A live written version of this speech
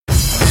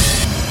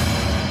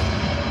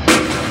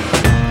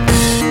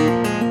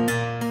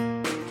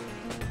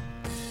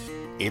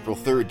April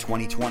 3rd,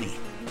 2020.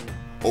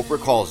 Oprah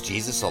calls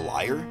Jesus a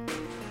liar?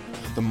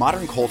 The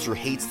modern culture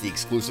hates the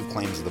exclusive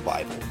claims of the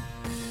Bible.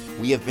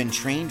 We have been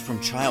trained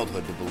from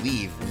childhood to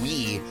believe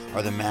we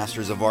are the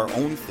masters of our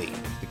own fate,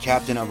 the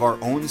captain of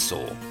our own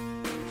soul.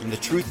 And the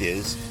truth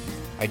is,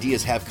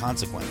 ideas have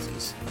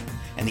consequences,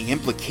 and the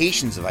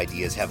implications of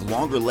ideas have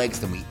longer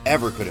legs than we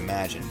ever could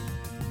imagine.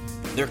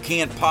 There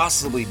can't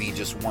possibly be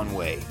just one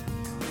way.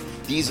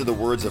 These are the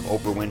words of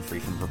Oprah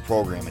Winfrey from her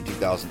program in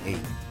 2008.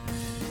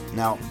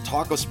 Now,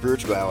 talk of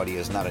spirituality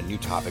is not a new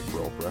topic for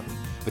Oprah,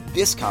 but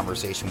this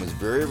conversation was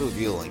very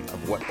revealing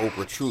of what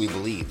Oprah truly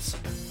believes.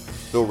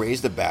 Though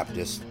raised a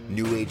Baptist,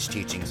 New Age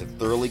teachings have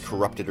thoroughly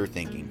corrupted her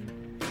thinking.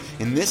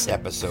 In this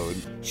episode,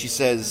 she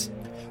says,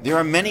 there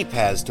are many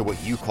paths to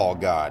what you call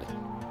God.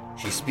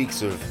 She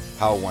speaks of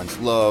how one's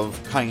love,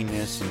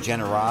 kindness, and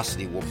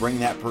generosity will bring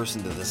that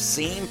person to the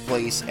same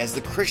place as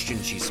the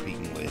Christian she's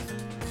speaking with.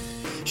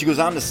 She goes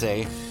on to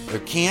say, there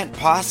can't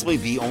possibly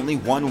be only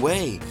one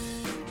way.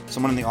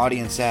 Someone in the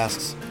audience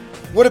asks,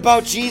 what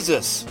about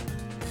Jesus?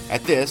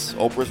 At this,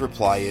 Oprah's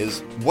reply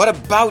is, what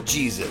about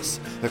Jesus?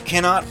 There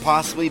cannot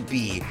possibly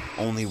be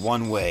only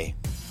one way.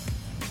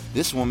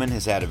 This woman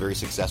has had a very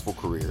successful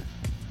career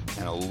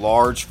and a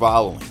large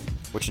following,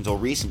 which until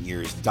recent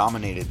years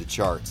dominated the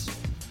charts.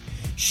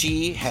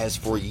 She has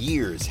for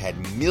years had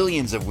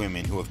millions of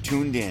women who have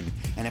tuned in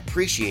and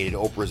appreciated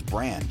Oprah's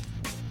brand.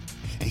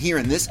 And here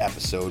in this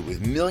episode,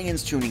 with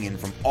millions tuning in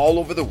from all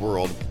over the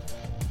world,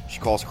 she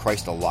calls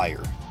Christ a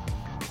liar.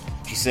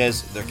 She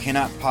says there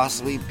cannot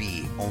possibly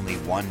be only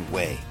one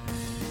way.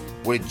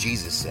 What did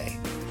Jesus say?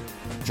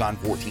 John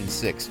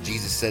 14:6,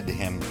 Jesus said to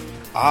him,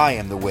 I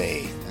am the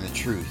way and the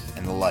truth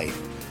and the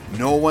life.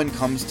 No one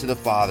comes to the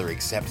Father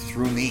except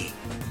through me.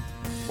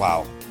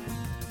 Wow.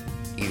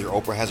 Either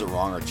Oprah has it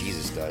wrong or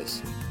Jesus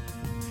does.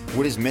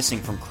 What is missing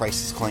from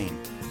Christ's claim?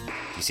 Do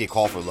you see a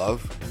call for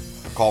love?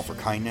 A call for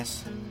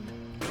kindness?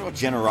 What about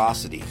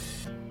generosity?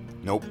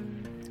 Nope.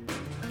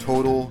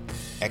 Total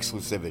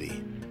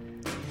exclusivity.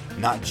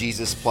 Not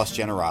Jesus plus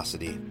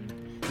generosity.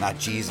 Not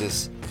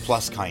Jesus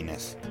plus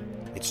kindness.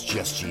 It's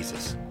just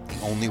Jesus.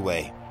 The only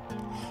way.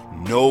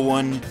 No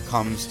one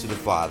comes to the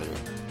Father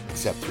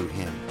except through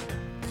Him.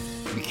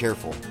 Be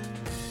careful.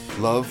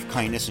 Love,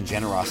 kindness, and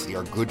generosity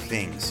are good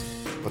things,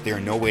 but they are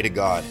no way to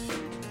God.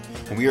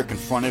 When we are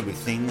confronted with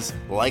things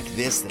like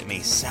this that may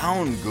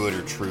sound good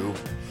or true,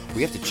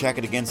 we have to check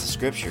it against the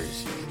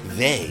Scriptures.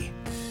 They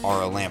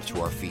are a lamp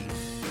to our feet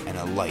and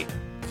a light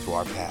to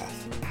our path.